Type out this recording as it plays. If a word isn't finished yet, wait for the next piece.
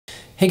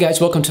Hey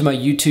guys, welcome to my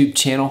YouTube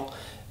channel.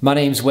 My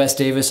name is Wes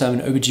Davis. I'm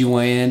an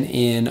OBGYN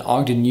in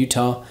Ogden,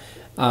 Utah.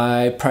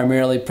 I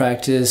primarily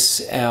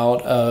practice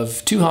out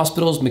of two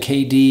hospitals,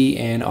 McKay-Dee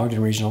and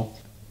Ogden Regional.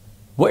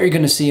 What you're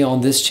going to see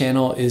on this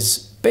channel is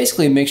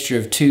basically a mixture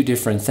of two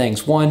different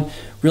things. One,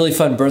 really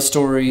fun birth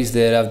stories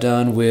that I've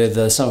done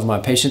with some of my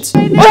patients.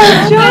 And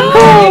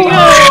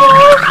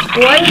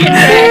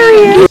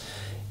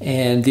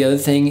the other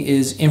thing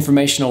is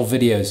informational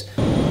videos.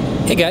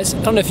 Hey guys,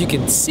 I don't know if you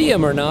can see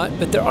them or not,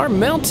 but there are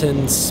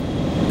mountains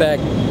back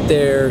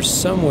there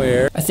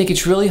somewhere. I think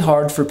it's really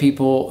hard for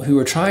people who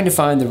are trying to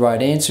find the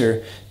right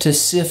answer to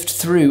sift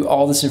through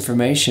all this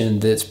information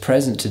that's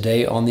present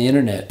today on the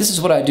internet. This is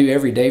what I do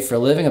every day for a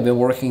living. I've been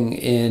working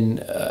in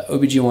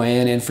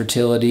OBGYN and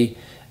fertility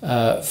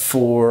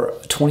for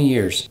 20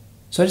 years.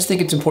 So I just think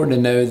it's important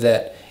to know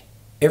that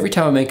every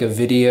time I make a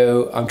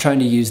video, I'm trying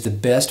to use the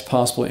best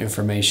possible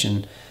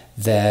information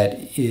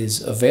that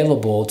is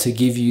available to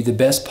give you the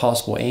best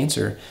possible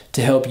answer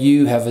to help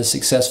you have a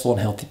successful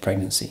and healthy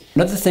pregnancy.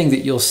 Another thing that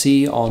you'll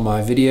see on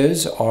my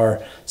videos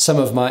are some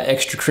of my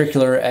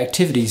extracurricular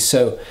activities.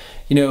 So,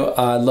 you know,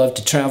 I love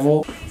to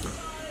travel.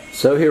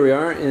 So here we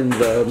are in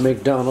the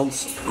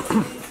McDonald's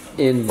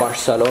in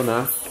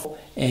Barcelona,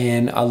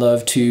 and I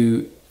love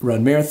to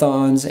run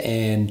marathons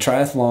and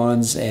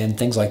triathlons and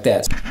things like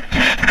that.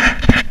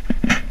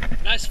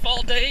 Nice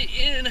fall day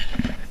in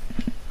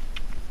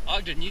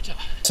Ogden, Utah.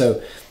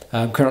 So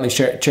I'm currently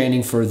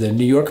training for the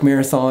New York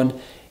Marathon,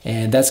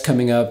 and that's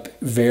coming up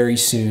very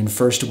soon,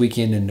 first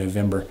weekend in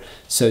November.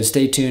 So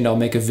stay tuned. I'll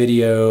make a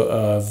video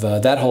of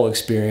that whole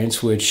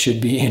experience, which should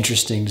be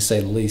interesting to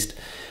say the least.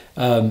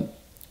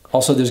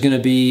 Also, there's going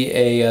to be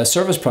a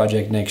service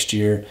project next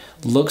year.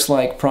 Looks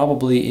like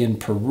probably in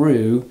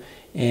Peru,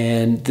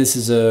 and this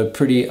is a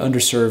pretty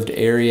underserved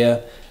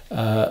area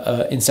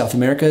in South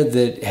America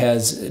that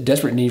has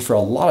desperate need for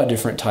a lot of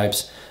different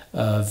types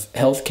of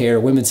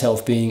healthcare, women's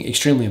health being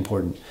extremely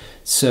important.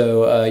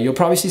 So you'll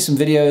probably see some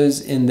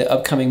videos in the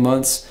upcoming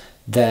months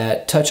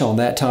that touch on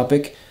that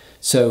topic.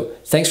 So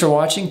thanks for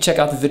watching. Check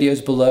out the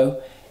videos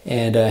below,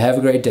 and have a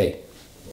great day.